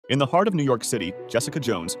In the heart of New York City, Jessica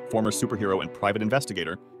Jones, former superhero and private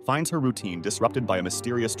investigator, finds her routine disrupted by a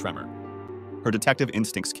mysterious tremor. Her detective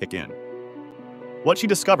instincts kick in. What she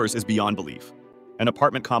discovers is beyond belief. An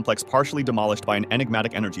apartment complex partially demolished by an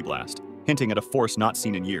enigmatic energy blast, hinting at a force not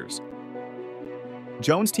seen in years.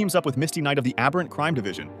 Jones teams up with Misty Knight of the Aberrant Crime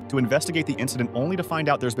Division to investigate the incident, only to find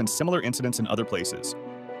out there's been similar incidents in other places.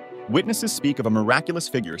 Witnesses speak of a miraculous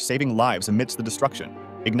figure saving lives amidst the destruction,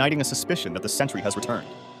 igniting a suspicion that the Sentry has returned.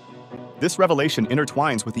 This revelation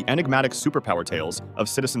intertwines with the enigmatic superpower tales of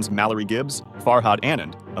citizens Mallory Gibbs, Farhad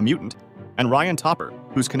Anand, a mutant, and Ryan Topper,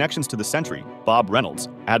 whose connections to the Sentry, Bob Reynolds,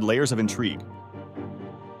 add layers of intrigue.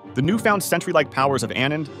 The newfound Sentry-like powers of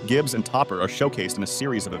Anand, Gibbs, and Topper are showcased in a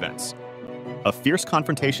series of events. A fierce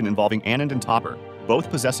confrontation involving Anand and Topper,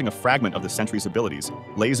 both possessing a fragment of the Sentry's abilities,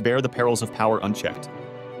 lays bare the perils of power unchecked.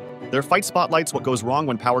 Their fight spotlights what goes wrong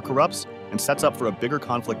when power corrupts and sets up for a bigger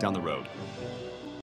conflict down the road.